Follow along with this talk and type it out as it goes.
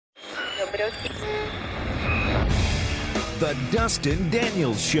The Dustin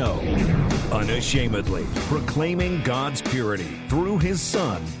Daniels Show. Unashamedly proclaiming God's purity through His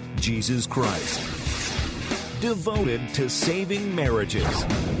Son, Jesus Christ. Devoted to saving marriages.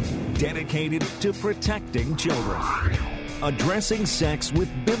 Dedicated to protecting children. Addressing sex with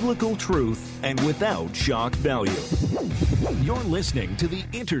biblical truth and without shock value. You're listening to the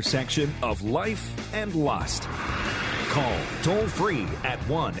intersection of life and lust. Call toll free at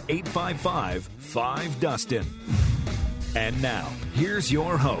 1-855-5-DUSTIN. And now, here's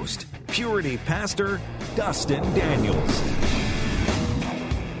your host, Purity Pastor Dustin Daniels.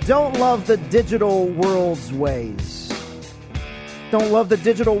 Don't love the digital world's ways. Don't love the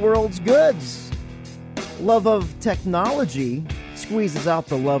digital world's goods. Love of technology squeezes out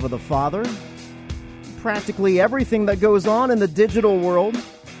the love of the Father. Practically everything that goes on in the digital world,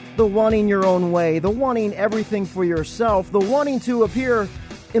 the wanting your own way, the wanting everything for yourself, the wanting to appear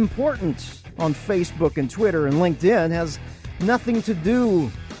important on Facebook and Twitter and LinkedIn has nothing to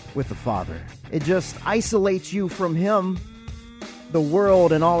do with the Father. It just isolates you from Him. The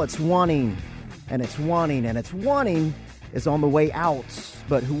world and all its wanting, and its wanting, and its wanting is on the way out.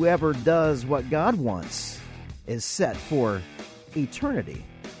 But whoever does what God wants is set for eternity.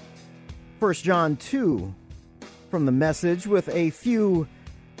 1 John 2 from the Message with a few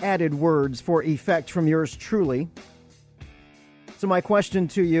added words for effect from yours truly. So my question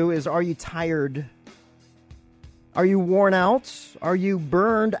to you is, are you tired? Are you worn out? Are you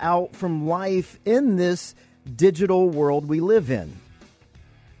burned out from life in this digital world we live in?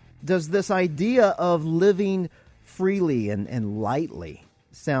 Does this idea of living freely and lightly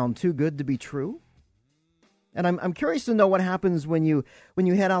sound too good to be true? And I'm curious to know what happens when you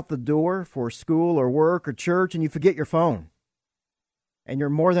head out the door for school or work or church and you forget your phone. And you're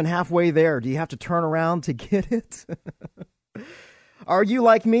more than halfway there. Do you have to turn around to get it? Are you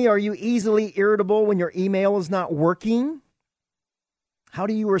like me? Are you easily irritable when your email is not working? How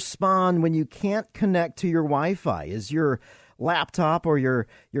do you respond when you can't connect to your Wi-Fi? Is your laptop or your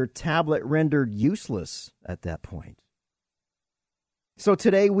tablet rendered useless at that point? So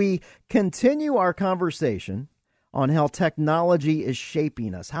today we continue our conversation on how technology is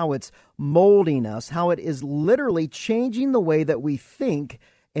shaping us, how it's molding us, how it is literally changing the way that we think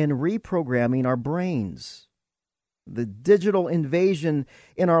and reprogramming our brains. The digital invasion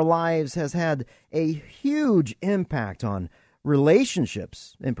in our lives has had a huge impact on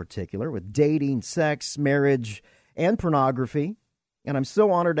relationships, in particular, with dating, sex, marriage, and pornography. And I'm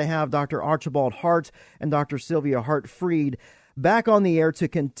so honored to have Dr. Archibald Hart and Dr. Sylvia Frejd back on the air to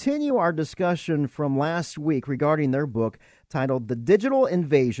continue our discussion from last week regarding their book titled The Digital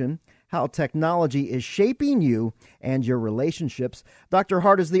Invasion, How Technology is Shaping You and Your Relationships. Dr.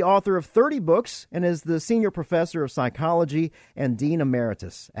 Hart is the author of 30 books and is the senior professor of psychology and dean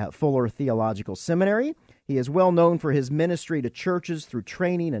emeritus at Fuller Theological Seminary. He is well known for his ministry to churches through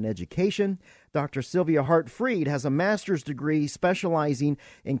training and education. Dr. Sylvia Frejd has a master's degree specializing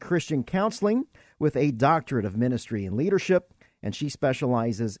in Christian counseling with a doctorate of ministry and leadership, and she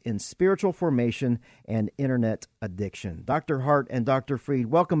specializes in spiritual formation and internet addiction. Dr. Hart and Dr. Frejd,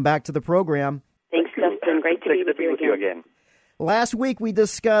 welcome back to the program. Thanks, Dustin. Great to be with you again. Last week, we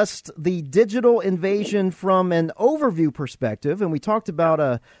discussed the digital invasion from an overview perspective, and we talked about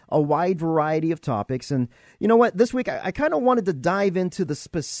a wide variety of topics. And you know what? This week, I kind of wanted to dive into the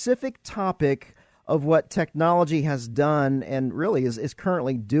specific topic of what technology has done and really is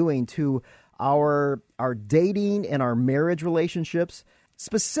currently doing to our dating and our marriage relationships,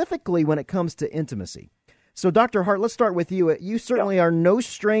 specifically when it comes to intimacy. So, Dr. Hart, let's start with you. You certainly are no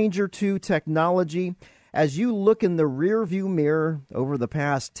stranger to technology. As you look in the rearview mirror over the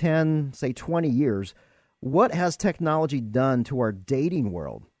past 10, say 20 years, what has technology done to our dating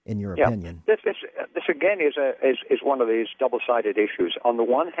world, in your opinion? This again is one of these double-sided issues. On the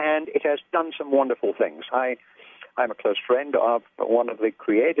one hand, it has done some wonderful things. I'm a close friend of one of the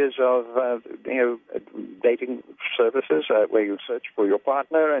creators of dating services where you search for your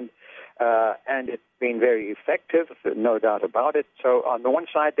partner, and it's been very effective, no doubt about it. So on the one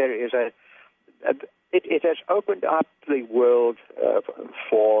side, there is it has opened up the world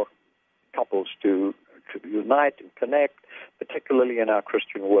for couples to unite and connect, particularly in our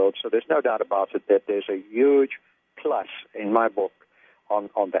Christian world. So there's no doubt about it that there's a huge plus in my book on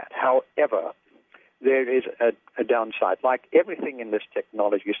that. However, there is a downside. Like everything in this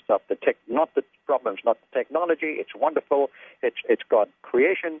technology stuff, not the problem's not the technology. It's wonderful. It's God's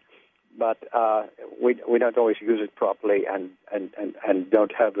creation, but we don't always use it properly and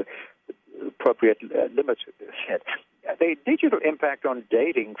don't have the appropriate limits set. The digital impact on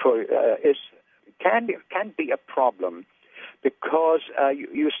dating can be a problem because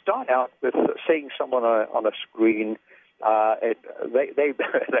you start out with seeing someone on a screen. They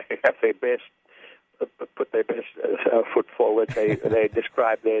have their best, put their best foot forward. They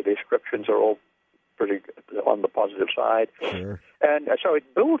describe their descriptions are all pretty on the positive side. Sure. And so it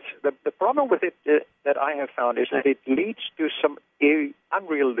builds, the problem with it that I have found is that it leads to some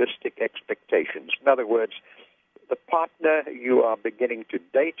unrealistic expectations. In other words, the partner you are beginning to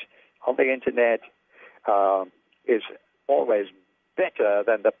date on the Internet is always better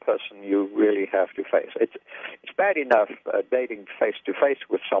than the person you really have to face. It's bad enough dating face-to-face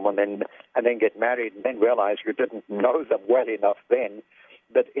with someone and then get married and then realize you didn't know them well enough then.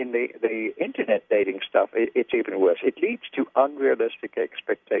 But in the Internet dating stuff, it's even worse. It leads to unrealistic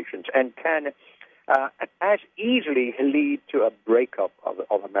expectations and can as easily lead to a breakup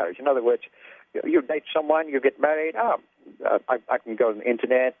of a marriage. In other words, you date someone, you get married, I can go on the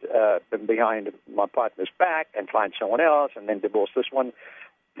Internet behind my partner's back and find someone else and then divorce this one.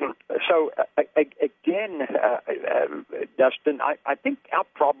 So, again, Dustin, I think our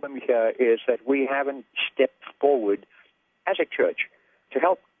problem here is that we haven't stepped forward as a church to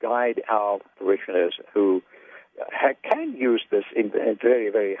help guide our parishioners who can use this very,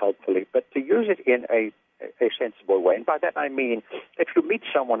 very helpfully, but to use it in a sensible way. And by that I mean, if you meet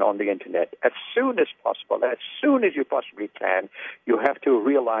someone on the Internet, as soon as possible, as soon as you possibly can, you have to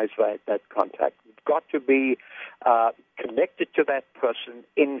realize that contact. You've got to be connected to that person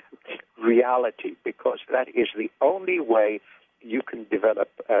in reality, because that is the only way you can develop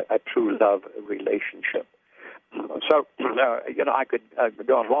a true love relationship. So, I could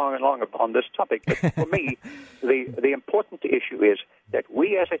go on long and long on this topic, but for me, the important issue is that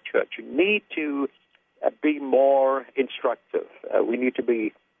we as a church need to be more instructive. We need to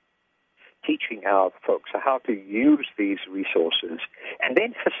be teaching our folks how to use these resources and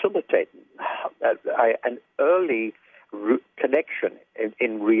then facilitate an early connection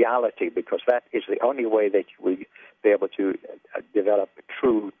in reality, because that is the only way that we be able to develop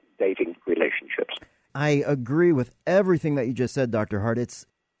true dating relationships. I agree with everything that you just said, Dr. Hart. It's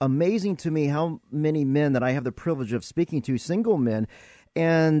amazing to me how many men that I have the privilege of speaking to, single men,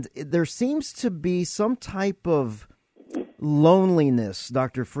 and there seems to be some type of loneliness,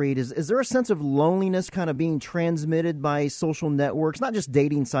 Dr. Frejd. Is there a sense of loneliness kind of being transmitted by social networks, not just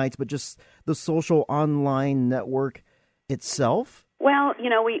dating sites, but just the social online network itself? Well,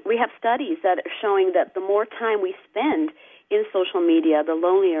 we have studies that are showing that the more time we spend in social media, the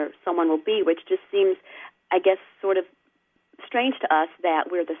lonelier someone will be, which just seems, I guess, sort of strange to us that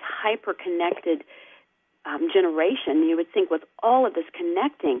we're this hyper-connected generation. You would think with all of this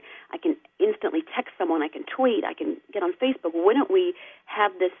connecting, I can instantly text someone, I can tweet, I can get on Facebook. Wouldn't we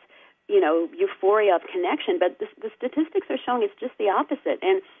have this, euphoria of connection? But the statistics are showing it's just the opposite.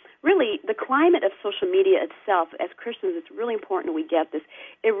 And really, the climate of social media itself, as Christians, it's really important we get this.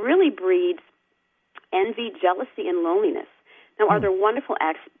 It really breeds envy, jealousy, and loneliness. Now, are there wonderful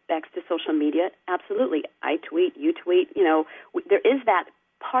aspects to social media? Absolutely. I tweet, you tweet, there is that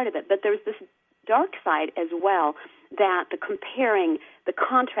part of it, but there's this dark side as well, that the comparing, the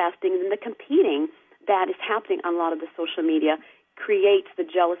contrasting, and the competing that is happening on a lot of the social media creates the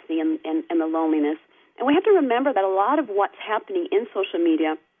jealousy and the loneliness. And we have to remember that a lot of what's happening in social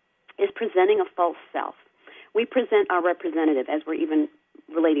media is presenting a false self. We present our representative, as we're even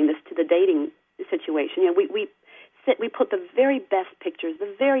relating this to the dating situation. We put the very best pictures,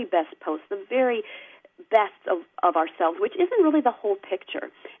 the very best posts, the very best of ourselves, which isn't really the whole picture.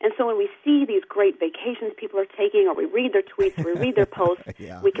 And so when we see these great vacations people are taking, or we read their tweets, or we read their posts,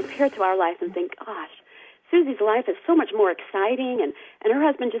 we compare it to our life and think, gosh, Susie's life is so much more exciting, and her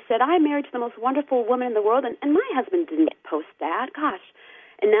husband just said, I'm married to the most wonderful woman in the world, and my husband didn't post that, gosh.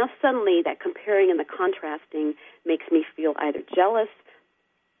 And now suddenly that comparing and the contrasting makes me feel either jealous,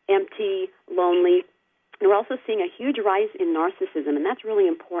 empty, lonely. And we're also seeing a huge rise in narcissism, and that's really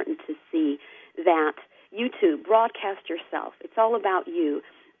important to see, that YouTube, broadcast yourself. It's all about you.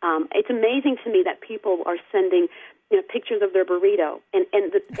 It's amazing to me that people are sending pictures of their burrito, and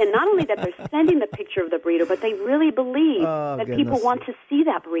not only that they're sending the picture of the burrito, but they really believe that people want to see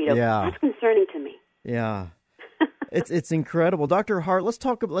that burrito. Yeah. That's concerning to me. Yeah. It's incredible. Dr. Hart,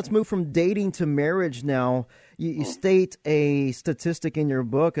 let's move from dating to marriage now. You state a statistic in your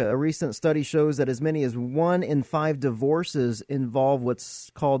book. A recent study shows that as many as 1 in 5 divorces involve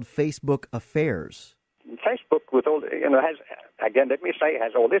what's called Facebook affairs. Facebook, with all has, again, let me say,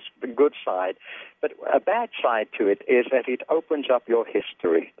 has all this good side, but a bad side to it is that it opens up your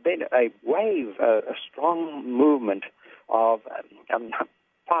history. Then a wave, a strong movement of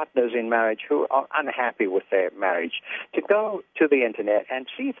partners in marriage who are unhappy with their marriage to go to the Internet and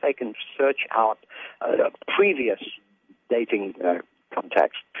see if they can search out previous dating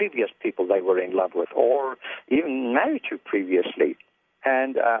contacts, previous people they were in love with, or even married to previously.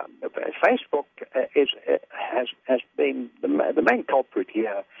 And Facebook has been the main culprit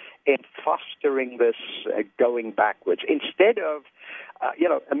here in fostering this going backwards. Instead of,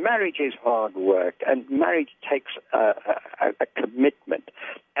 a marriage is hard work, and marriage takes a commitment.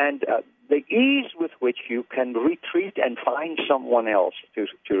 And the ease with which you can retreat and find someone else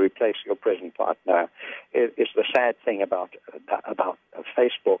to replace your present partner is the sad thing about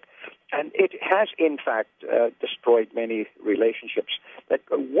Facebook. And it has, in fact, destroyed many relationships that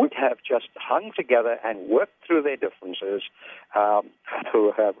would have just hung together and worked through their differences,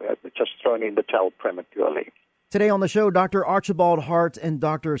 who have just thrown in the towel prematurely. Today on the show, Dr. Archibald Hart and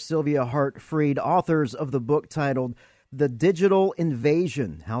Dr. Sylvia Hart Frejd, authors of the book titled The Digital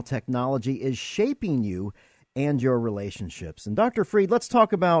Invasion, How Technology is Shaping You and Your Relationships. And Dr. Frejd, let's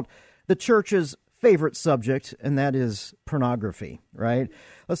talk about the church's favorite subject, and that is pornography, right?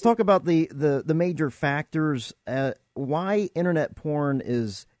 Let's talk about the major factors, why internet porn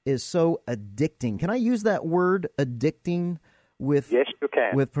is so addicting. Can I use that word, addicting, with Yes, you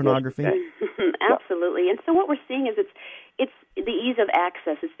can. With pornography? Yes, Absolutely. And so what we're seeing is it's the ease of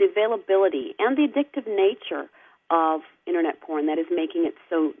access, it's the availability, and the addictive nature of internet porn that is making it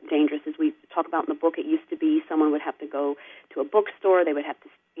so dangerous. As we talk about in the book, it used to be someone would have to go to a bookstore, they would have to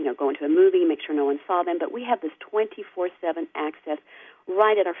go into a movie, make sure no one saw them, but we have this 24/7 access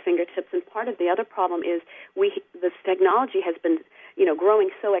right at our fingertips. And part of the other problem is this technology has been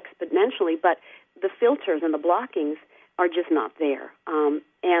growing so exponentially, but the filters and the blockings are just not there.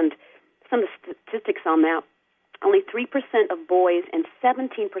 And some of the statistics on that, only 3% of boys and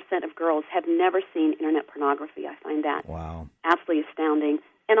 17% of girls have never seen internet pornography. I find that absolutely astounding.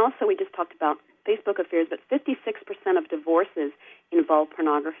 And also, we just talked about Facebook affairs, but 56% of divorces involve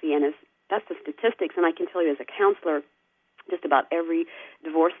pornography, and that's the statistics. And I can tell you as a counselor, just about every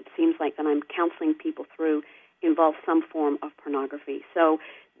divorce, it seems like, that I'm counseling people through involves some form of pornography. So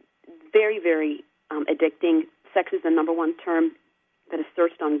very, very addicting. Sex is the number one term that is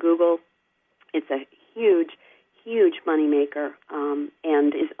searched on Google. It's a huge moneymaker,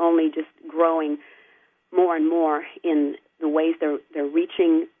 and is only just growing more and more in the ways they're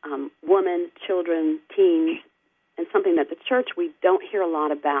reaching women, children, teens, and something that the church we don't hear a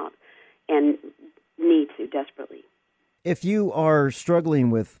lot about and need to desperately. If you are struggling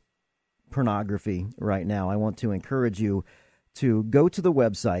with pornography right now, I want to encourage you to go to the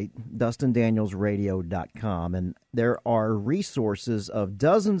website, DustinDanielsRadio.com, and there are resources of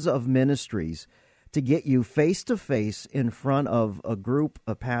dozens of ministries to get you face-to-face in front of a group,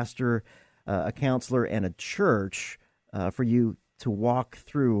 a pastor, a counselor, and a church for you to walk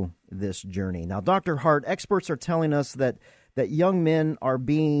through this journey. Now, Dr. Hart, experts are telling us that young men are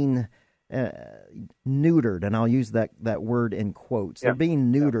being neutered, and I'll use that word in quotes. Yeah. They're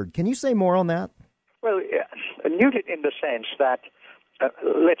being neutered. Yeah. Can you say more on that? Well, neutered in the sense that,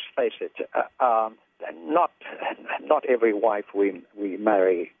 let's face it, not every wife we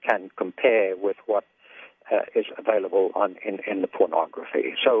marry can compare with what is available in the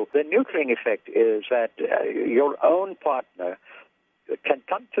pornography. So the neutering effect is that your own partner can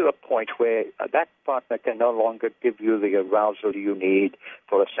come to a point where that partner can no longer give you the arousal you need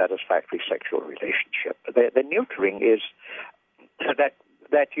for a satisfactory sexual relationship. The neutering is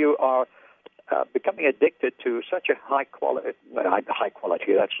that you are becoming addicted to such a high quality,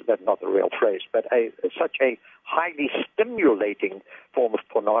 that's not the real phrase, but such a highly stimulating form of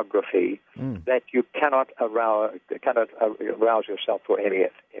pornography that you cannot arouse yourself for any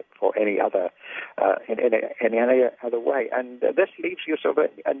other in any other way, and this leaves you sort of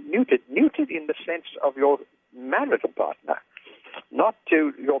neutered in the sense of your marital partner, not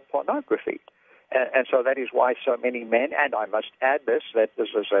to your pornography. And so that is why so many men, and I must add this, that this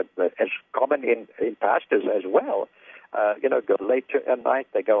is as common in pastors as well, go late at night,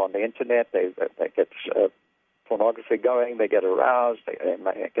 they go on the internet, they get pornography going, they get aroused, they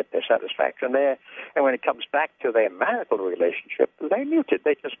get their satisfaction there, and when it comes back to their marital relationship, they're muted.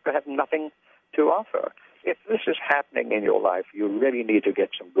 They just have nothing to offer. If this is happening in your life, you really need to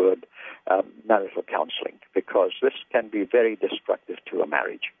get some good marital counseling, because this can be very destructive to a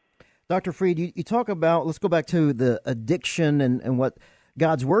marriage. Dr. Frejd, you talk about, let's go back to the addiction and what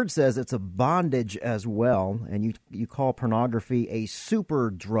God's Word says, it's a bondage as well, and you call pornography a super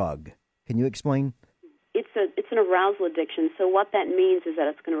drug. Can you explain? It's an arousal addiction. So what that means is that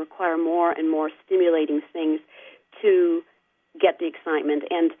it's going to require more and more stimulating things to get the excitement.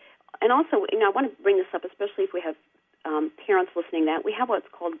 And also, I want to bring this up, especially if we have parents listening, that we have what's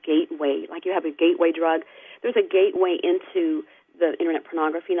called gateway. Like you have a gateway drug. There's a gateway into the internet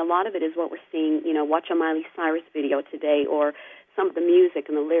pornography, and a lot of it is what we're seeing, watch a Miley Cyrus video today, or some of the music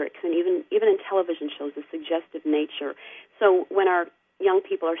and the lyrics, and even in television shows, the suggestive nature. So when our young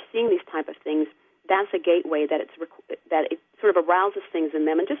people are seeing these type of things, that's a gateway that it sort of arouses things in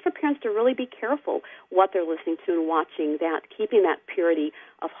them. And just for parents to really be careful what they're listening to and watching, that keeping that purity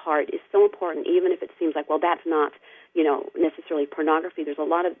of heart is so important, even if it seems like, well, that's not, necessarily pornography. There's a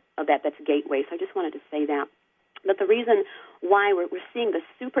lot of that that's gateway. So I just wanted to say that. But the reason why we're seeing the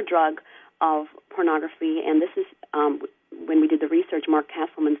super drug of pornography, and this is when we did the research, Mark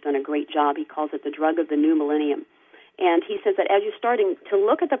Castleman's done a great job. He calls it the drug of the new millennium. And he says that as you're starting to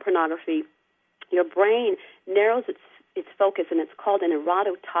look at the pornography, your brain narrows its focus, and it's called an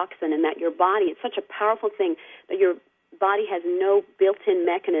erototoxin, and that your body, it's such a powerful thing that your body has no built-in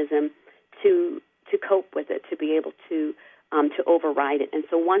mechanism to cope with it, to be able to override it. And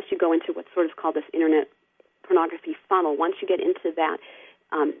so once you go into what's sort of called this internet pornography funnel, once you get into that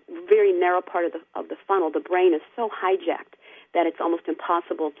very narrow part of the funnel, the brain is so hijacked that it's almost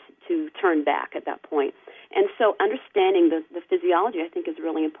impossible to turn back at that point. And so understanding the physiology, I think, is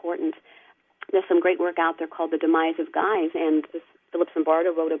really important. There's some great work out there called The Demise of Guys, and Philip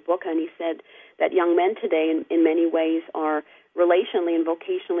Zimbardo wrote a book, and he said that young men today in many ways are relationally and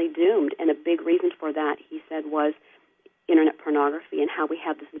vocationally doomed, and a big reason for that, he said, was internet pornography and how we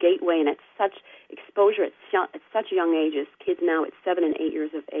have this gateway, and at such exposure at such young ages, kids now at 7 and 8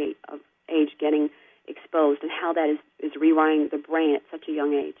 years of age getting exposed, and how that is rewiring the brain at such a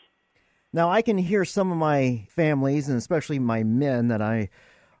young age. Now, I can hear some of my families, and especially my men that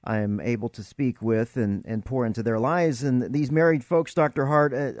I'm able to speak with and pour into their lives. And these married folks, Dr.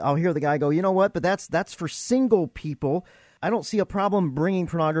 Hart, I'll hear the guy go, you know what, but that's for single people. I don't see a problem bringing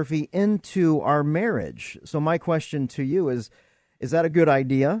pornography into our marriage. So my question to you is that a good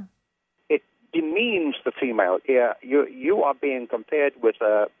idea? It demeans the female. Yeah, you are being compared with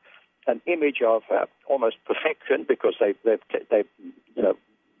an image of almost perfection because they've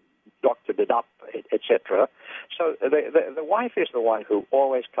doctored it up, etc. So the wife is the one who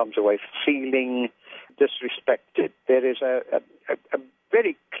always comes away feeling disrespected. There is a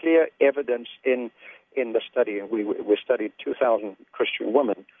very clear evidence in the study, and we studied 2,000 Christian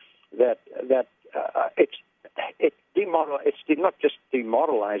women, that it's not just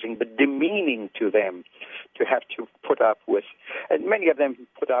demoralizing, but demeaning to them to have to put up with, and many of them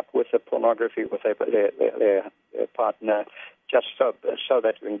put up with the pornography with their partner just so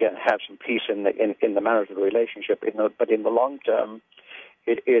that we can have some peace in the marital relationship. But in the long term,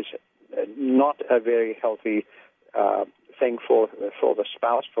 it is not a very healthy thing for the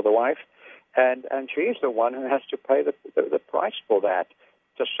spouse, for the wife. And she is the one who has to pay the price for that,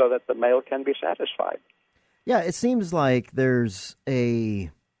 just so that the male can be satisfied. Yeah, it seems like there's a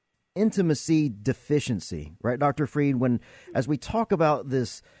intimacy deficiency, right, Dr. Frejd? As we talk about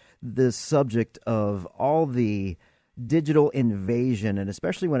this subject of all the digital invasion, and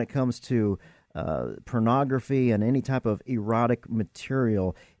especially when it comes to pornography and any type of erotic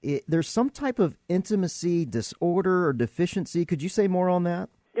material, there's some type of intimacy disorder or deficiency. Could you say more on that?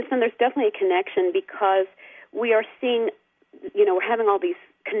 Listen, there's definitely a connection because we are seeing, we're having all these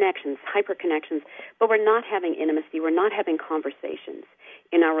connections, hyper connections, but we're not having intimacy. We're not having conversations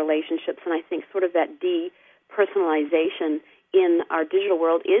in our relationships. And I think sort of that depersonalization in our digital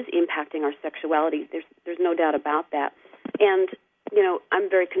world is impacting our sexuality. There's no doubt about that. And, I'm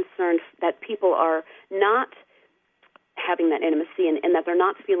very concerned that people are not having that intimacy and that they're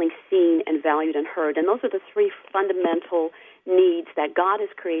not feeling seen and valued and heard. And those are the three fundamental needs that God has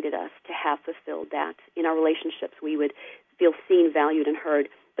created us to have fulfilled, that in our relationships we would feel seen, valued, and heard.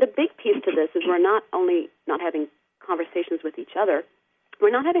 But a big piece to this is we're not only not having conversations with each other,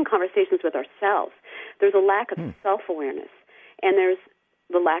 we're not having conversations with ourselves. There's a lack of self-awareness, and there's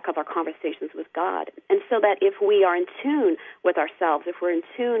the lack of our conversations with God. And so that if we are in tune with ourselves, if we're in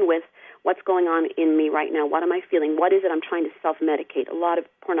tune with what's going on in me right now, what am I feeling, what is it I'm trying to self-medicate? A lot of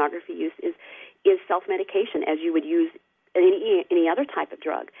pornography use is self-medication, as you would use any other type of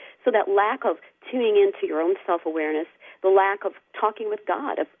drug. So that lack of tuning into your own self-awareness, the lack of talking with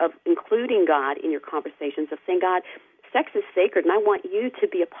God, of including God in your conversations, of saying, God, sex is sacred, and I want you to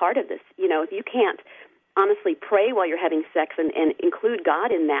be a part of this. If you can't honestly pray while you're having sex and include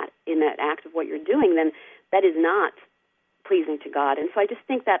God in that act of what you're doing, then that is not pleasing to God. And so I just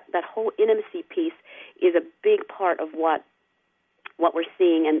think that whole intimacy piece is a big part of what we're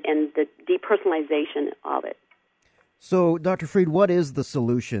seeing and the depersonalization of it. So, Dr. Frejd, what is the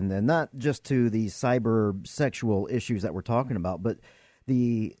solution then? Not just to the cyber sexual issues that we're talking about, but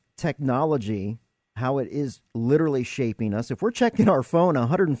the technology, how it is literally shaping us. If we're checking our phone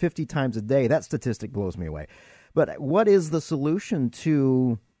 150 times a day, that statistic blows me away. But what is the solution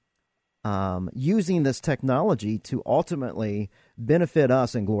to using this technology to ultimately benefit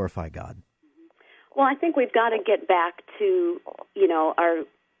us and glorify God? Well, I think we've got to get back to, our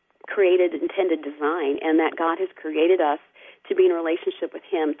created, intended design, and that God has created us to be in a relationship with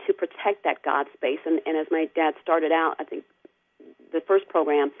Him, to protect that God space. And as my dad started out, I think, the first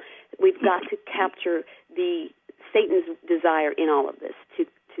program, we've got to capture Satan's desire in all of this, to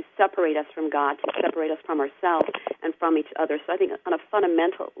separate us from God, to separate us from ourselves and from each other. So I think on a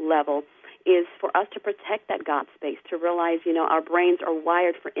fundamental level is for us to protect that God space, to realize, our brains are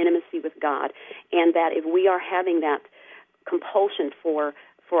wired for intimacy with God, and that if we are having that compulsion for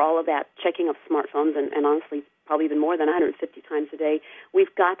all of that checking of smartphones, and honestly, probably even more than 150 times a day,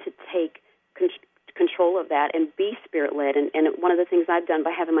 we've got to take control of that and be Spirit-led. And one of the things I've done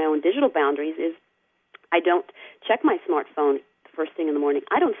by having my own digital boundaries is I don't check my smartphone the first thing in the morning.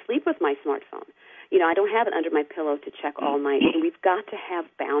 I don't sleep with my smartphone. I don't have it under my pillow to check all night. And we've got to have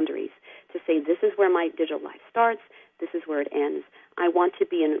boundaries to say, this is where my digital life starts, this is where it ends. I want to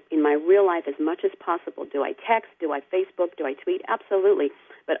be in my real life as much as possible. Do I text? Do I Facebook? Do I tweet? Absolutely.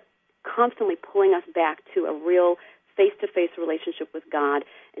 But constantly pulling us back to a real face-to-face relationship with God,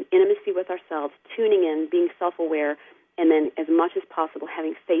 an intimacy with ourselves, tuning in, being self-aware, and then as much as possible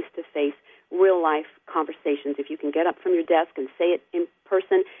having face-to-face, real-life conversations. If you can get up from your desk and say it in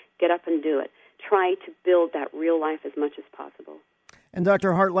person, get up and do it. Try to build that real life as much as possible. And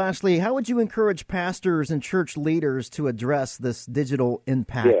Dr. Hart, lastly, how would you encourage pastors and church leaders to address this digital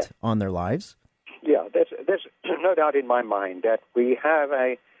impact on their lives? Yeah, there's no doubt in my mind that we have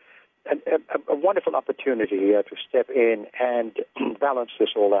a wonderful opportunity to step in and balance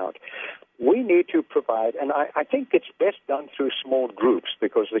this all out. We need to provide, and I think it's best done through small groups,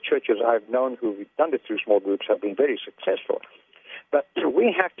 because the churches I've known who've done it through small groups have been very successful. But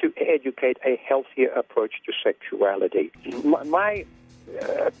we have to educate a healthier approach to sexuality. My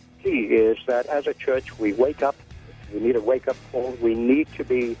plea is that as a church, we wake up. We need a wake-up call. We need to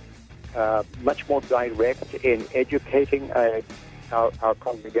be much more direct in educating our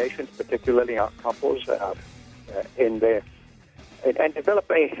congregations, particularly our couples, and develop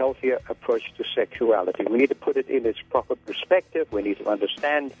a healthier approach to sexuality. We need to put it in its proper perspective. We need to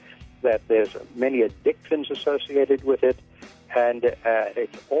understand that there's many addictions associated with it, and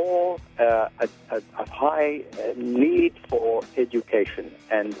it's all a high need for education.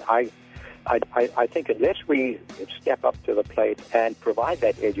 And I think unless we step up to the plate and provide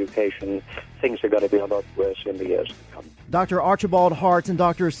that education, things are going to be a lot worse in the years to come. Dr. Archibald Hart and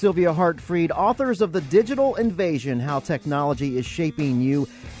Dr. Sylvia Hart Frejd, authors of The Digital Invasion, How Technology is Shaping You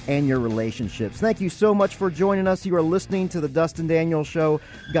and Your Relationships. Thank you so much for joining us. You are listening to The Dustin Daniels Show.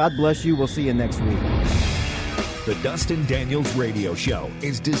 God bless you. We'll see you next week. The Dustin Daniels Radio Show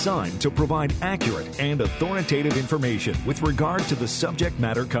is designed to provide accurate and authoritative information with regard to the subject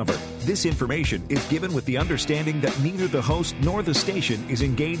matter covered. This information is given with the understanding that neither the host nor the station is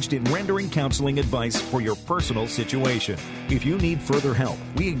engaged in rendering counseling advice for your personal situation. If you need further help,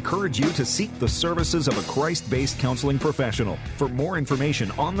 we encourage you to seek the services of a Christ-based counseling professional. For more information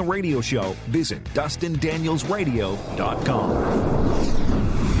on the radio show, visit DustinDanielsRadio.com.